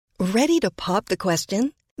Ready to pop the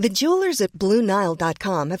question? The jewelers at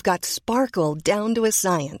BlueNile.com have got sparkle down to a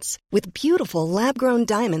science with beautiful lab-grown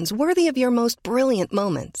diamonds worthy of your most brilliant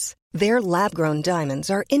moments. Their lab-grown diamonds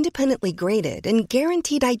are independently graded and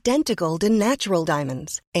guaranteed identical to natural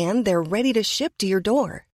diamonds, and they're ready to ship to your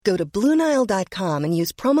door. Go to BlueNile.com and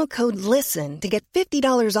use promo code LISTEN to get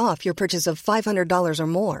 $50 off your purchase of $500 or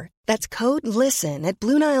more. That's code LISTEN at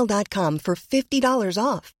BlueNile.com for $50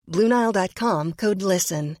 off. BlueNile.com, code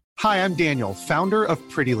LISTEN. Hi, I'm Daniel, founder of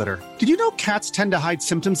Pretty Litter. Did you know cats tend to hide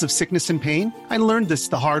symptoms of sickness and pain? I learned this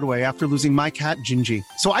the hard way after losing my cat, Gingy.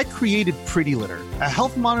 So I created Pretty Litter, a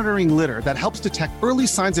health monitoring litter that helps detect early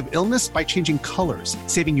signs of illness by changing colors,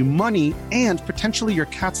 saving you money and potentially your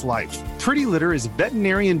cat's life. Pretty Litter is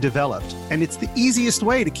veterinarian developed, and it's the easiest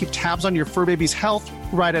way to keep tabs on your fur baby's health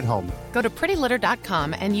right at home. Go to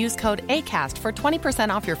prettylitter.com and use code ACAST for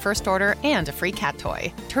 20% off your first order and a free cat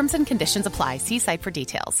toy. Terms and conditions apply. See site for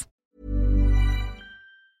details.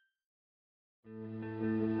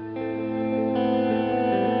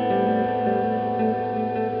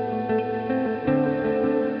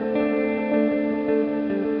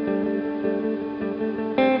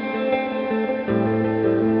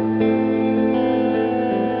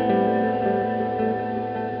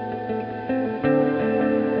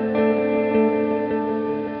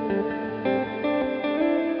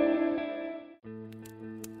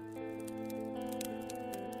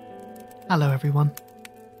 Hello everyone.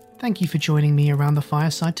 Thank you for joining me around the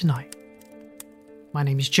fireside tonight. My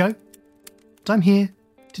name is Joe, and I'm here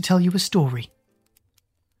to tell you a story.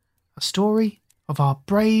 A story of our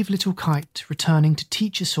brave little kite returning to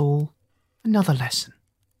teach us all another lesson.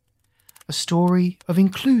 A story of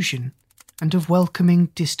inclusion and of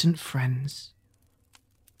welcoming distant friends.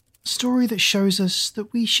 A story that shows us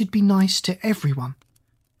that we should be nice to everyone,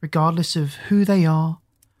 regardless of who they are,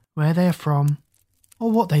 where they are from, or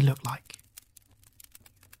what they look like.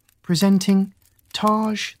 Presenting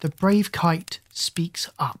Taj the Brave Kite Speaks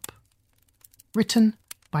Up. Written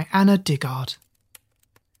by Anna Diggard.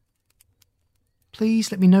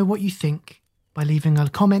 Please let me know what you think by leaving a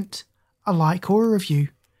comment, a like or a review,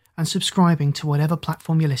 and subscribing to whatever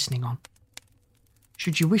platform you're listening on.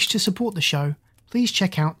 Should you wish to support the show, please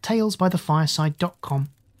check out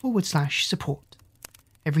talesbythefireside.com/support.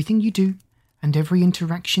 Everything you do and every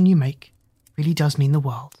interaction you make really does mean the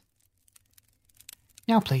world.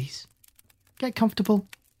 Now please, get comfortable,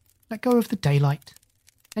 let go of the daylight,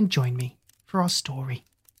 and join me for our story.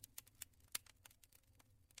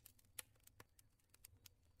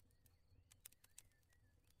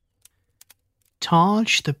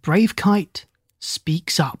 Taj the Brave Kite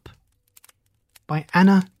Speaks Up by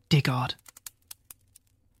Anna Diggard.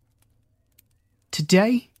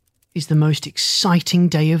 Today is the most exciting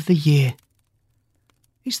day of the year.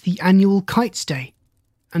 It's the annual Kites Day,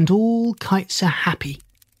 and all kites are happy.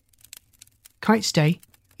 Kites Day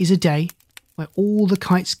is a day where all the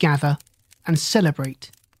kites gather and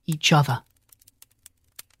celebrate each other.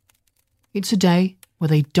 It's a day where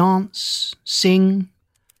they dance, sing,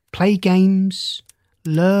 play games,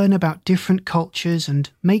 learn about different cultures and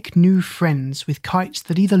make new friends with kites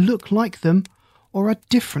that either look like them or are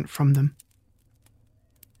different from them.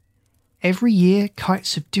 Every year,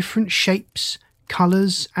 kites of different shapes,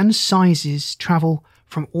 colours and sizes travel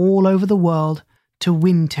from all over the world to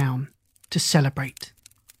Windtown to celebrate.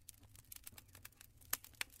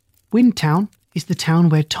 Windtown is the town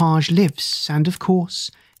where Taj lives, and of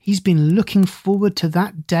course, he's been looking forward to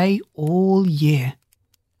that day all year.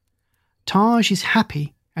 Taj is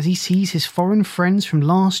happy as he sees his foreign friends from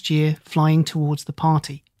last year flying towards the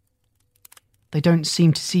party. They don't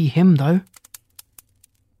seem to see him though.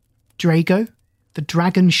 Drago, the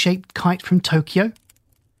dragon-shaped kite from Tokyo,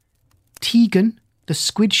 Tegan, the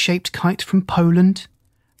squid-shaped kite from Poland,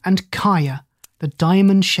 and Kaya, the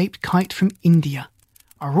diamond-shaped kite from India,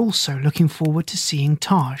 are also looking forward to seeing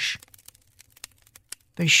Taj.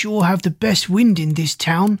 "They sure have the best wind in this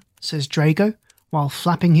town," says Drago, while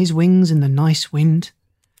flapping his wings in the nice wind.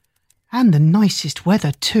 "And the nicest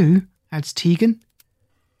weather too," adds Tegan.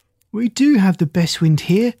 "We do have the best wind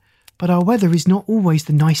here, but our weather is not always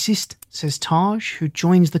the nicest," says Taj, who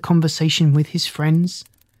joins the conversation with his friends.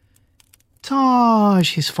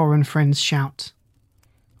 "Taj," his foreign friends shout.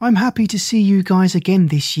 "I'm happy to see you guys again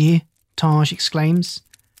this year," Taj exclaims.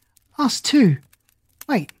 "Us too.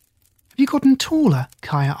 Wait, have you gotten taller?"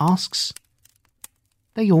 Kaya asks.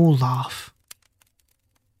 They all laugh.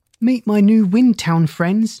 "Meet my new Windtown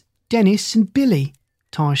friends, Dennis and Billy,"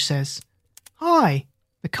 Taj says. "Hi."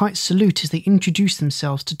 The kites salute as they introduce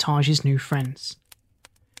themselves to Taj's new friends.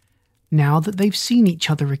 Now that they've seen each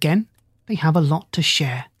other again, they have a lot to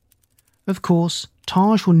share. Of course,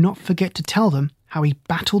 Taj will not forget to tell them how he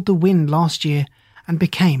battled the wind last year and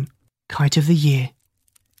became Kite of the Year.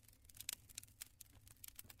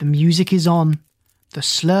 The music is on. The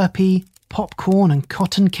Slurpee, popcorn and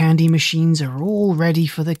cotton candy machines are all ready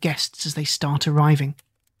for the guests as they start arriving.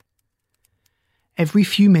 Every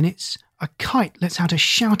few minutes, a kite lets out a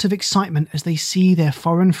shout of excitement as they see their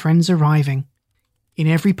foreign friends arriving. In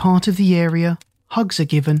every part of the area, hugs are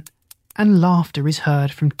given and laughter is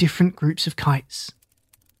heard from different groups of kites.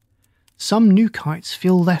 Some new kites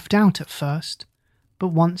feel left out at first, but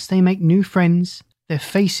once they make new friends, their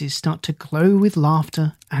faces start to glow with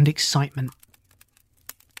laughter and excitement.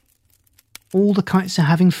 All the kites are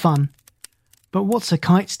having fun, but what's a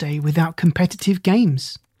Kites Day without competitive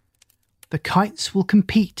games? The kites will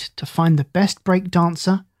compete to find the best break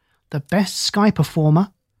dancer, the best sky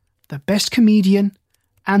performer, the best comedian,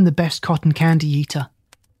 and the best cotton candy eater.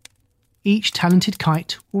 Each talented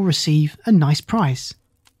kite will receive a nice prize.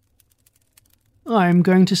 I'm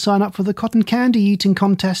going to sign up for the cotton candy eating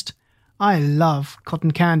contest. I love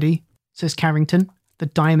cotton candy, says Carrington, the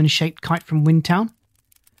diamond-shaped kite from Windtown.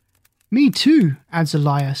 Me too, adds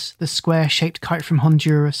Elias, the square-shaped kite from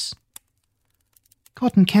Honduras.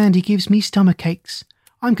 Cotton candy gives me stomach aches.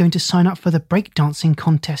 I'm going to sign up for the breakdancing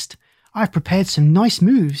contest. I've prepared some nice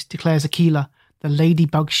moves, declares Akila, the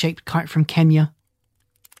ladybug-shaped kite from Kenya.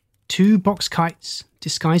 2 box kites,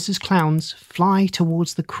 disguised as clowns, fly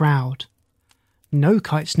towards the crowd. No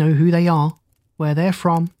kites know who they are, where they're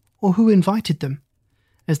from, or who invited them.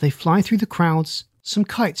 As they fly through the crowds, some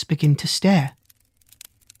kites begin to stare.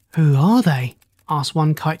 Who are they? asks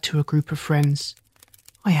one kite to a group of friends.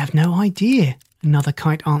 I have no idea, another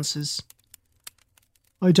kite answers.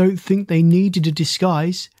 I don't think they needed a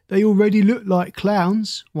disguise. They already look like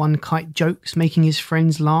clowns, one kite jokes, making his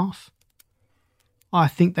friends laugh. I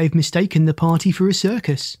think they've mistaken the party for a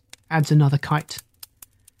circus, adds another kite.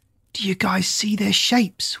 Do you guys see their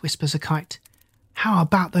shapes? Whispers a kite. How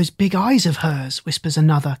about those big eyes of hers? Whispers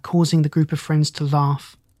another, causing the group of friends to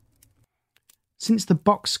laugh. Since the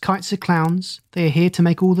box kites are clowns, they are here to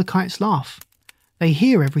make all the kites laugh. They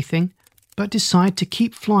hear everything, but decide to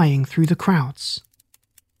keep flying through the crowds.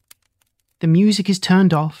 The music is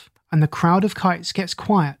turned off, and the crowd of kites gets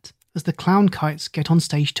quiet as the clown kites get on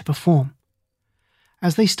stage to perform.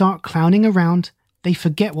 As they start clowning around, they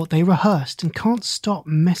forget what they rehearsed and can't stop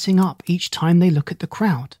messing up each time they look at the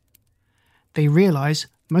crowd. They realise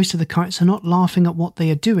most of the kites are not laughing at what they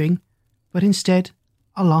are doing, but instead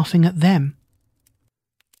are laughing at them.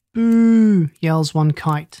 Boo! Yells one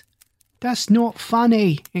kite. That's not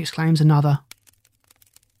funny! Exclaims another.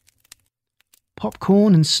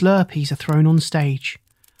 Popcorn and Slurpees are thrown on stage.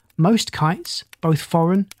 Most kites, both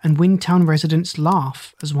foreign and Windtown residents,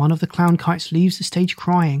 laugh as one of the clown kites leaves the stage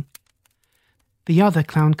crying. The other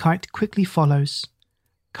clown kite quickly follows.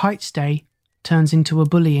 Kites Day turns into a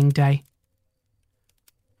bullying day.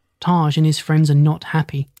 Taj and his friends are not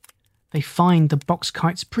happy. They find the box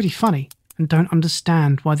kites pretty funny and don't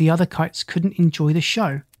understand why the other kites couldn't enjoy the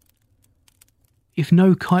show. If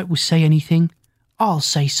no kite will say anything, I'll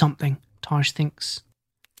say something, Taj thinks.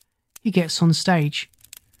 He gets on stage.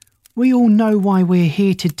 We all know why we're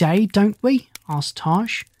here today, don't we? asks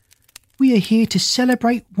Taj. We are here to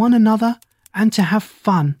celebrate one another and to have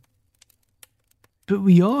fun. But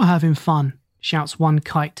we are having fun, shouts one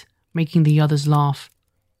kite, making the others laugh.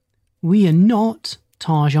 We are not,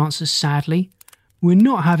 Taj answers sadly. We're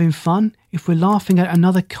not having fun if we're laughing at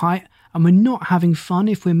another kite, and we're not having fun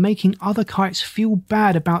if we're making other kites feel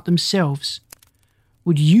bad about themselves.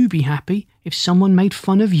 Would you be happy if someone made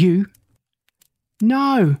fun of you?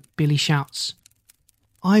 No, Billy shouts.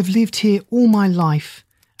 I've lived here all my life,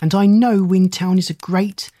 and I know Windtown is a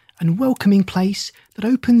great and welcoming place that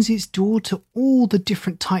opens its door to all the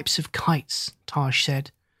different types of kites, Taj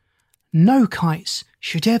said. No kites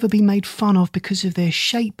should ever be made fun of because of their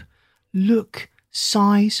shape, look,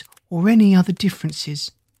 size, or any other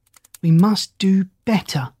differences. We must do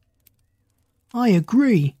better. I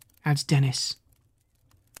agree, adds Dennis.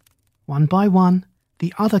 One by one,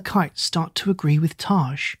 the other kites start to agree with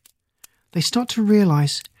Taj. They start to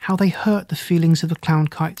realise how they hurt the feelings of the clown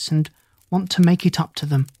kites and want to make it up to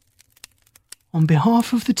them. On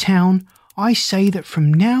behalf of the town, I say that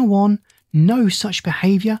from now on, no such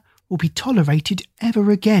behaviour will be tolerated ever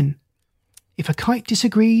again. If a kite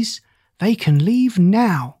disagrees, they can leave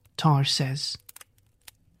now, Taj says.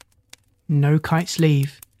 No kites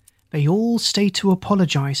leave. They all stay to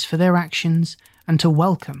apologise for their actions and to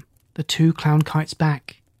welcome the 2 clown kites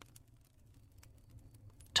back.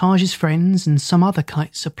 Taj's friends and some other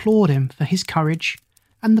kites applaud him for his courage,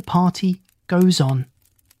 and the party goes on.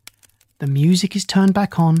 The music is turned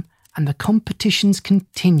back on and the competitions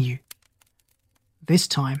continue. This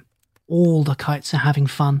time, all the kites are having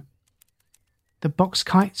fun. The box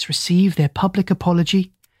kites receive their public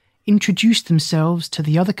apology, introduce themselves to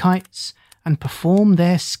the other kites, and perform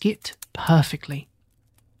their skit perfectly.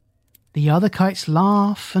 The other kites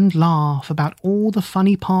laugh and laugh about all the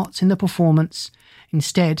funny parts in the performance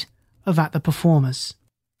instead of at the performers.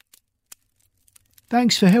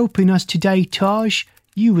 "Thanks for helping us today, Taj.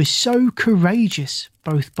 You were so courageous,"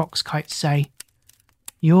 both box kites say.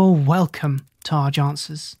 "You're welcome," Taj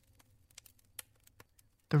answers.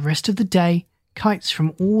 The rest of the day, kites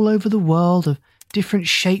from all over the world of different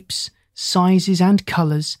shapes, sizes and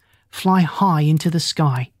colours fly high into the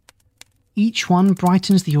sky. Each one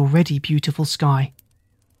brightens the already beautiful sky.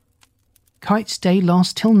 Kite's day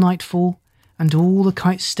lasts till nightfall, and all the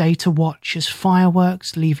kites stay to watch as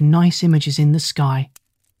fireworks leave nice images in the sky.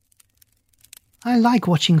 "I like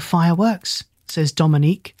watching fireworks," says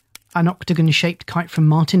Dominique, an octagon-shaped kite from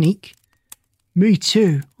Martinique. "Me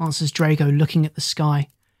too," answers Drago, looking at the sky.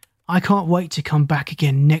 "I can't wait to come back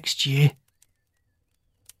again next year."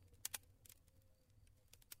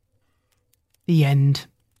 The end.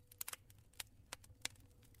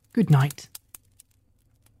 Good night.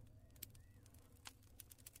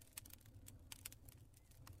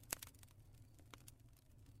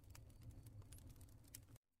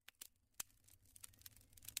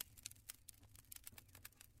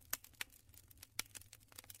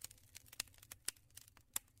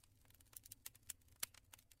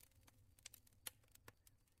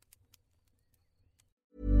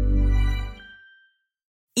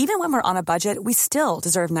 Even when we're on a budget, we still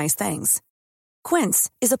deserve nice things. Quince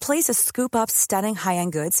is a place to scoop up stunning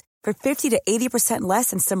high-end goods for 50 to 80% less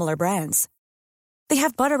than similar brands. They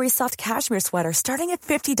have buttery soft cashmere sweaters starting at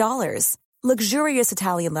 $50, luxurious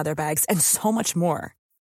Italian leather bags, and so much more.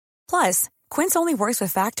 Plus, Quince only works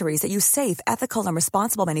with factories that use safe, ethical, and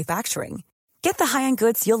responsible manufacturing. Get the high-end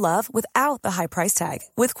goods you'll love without the high price tag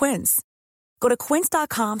with Quince. Go to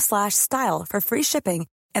quince.com/style for free shipping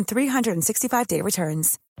and 365-day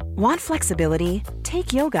returns. Want flexibility?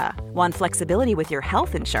 Take yoga. Want flexibility with your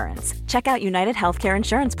health insurance? Check out United Healthcare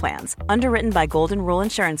Insurance Plans. Underwritten by Golden Rule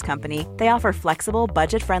Insurance Company, they offer flexible,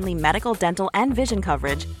 budget-friendly medical, dental, and vision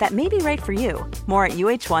coverage that may be right for you. More at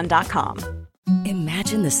UH1.com.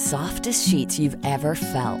 Imagine the softest sheets you've ever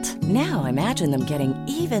felt. Now imagine them getting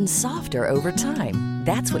even softer over time.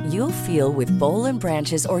 That's what you'll feel with Boll &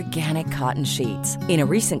 Branch's organic cotton sheets. In a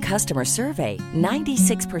recent customer survey,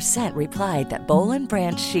 96% replied that Boll &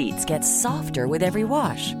 Branch sheets get softer with every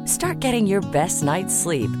wash. Start getting your best night's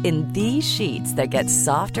sleep in these sheets that get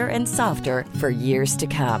softer and softer for years to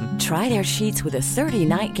come. Try their sheets with a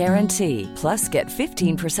 30-night guarantee. Plus, get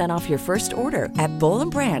 15% off your first order at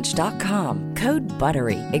bollandbranch.com. Code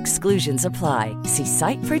BUTTERY. Exclusions apply. See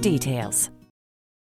site for details.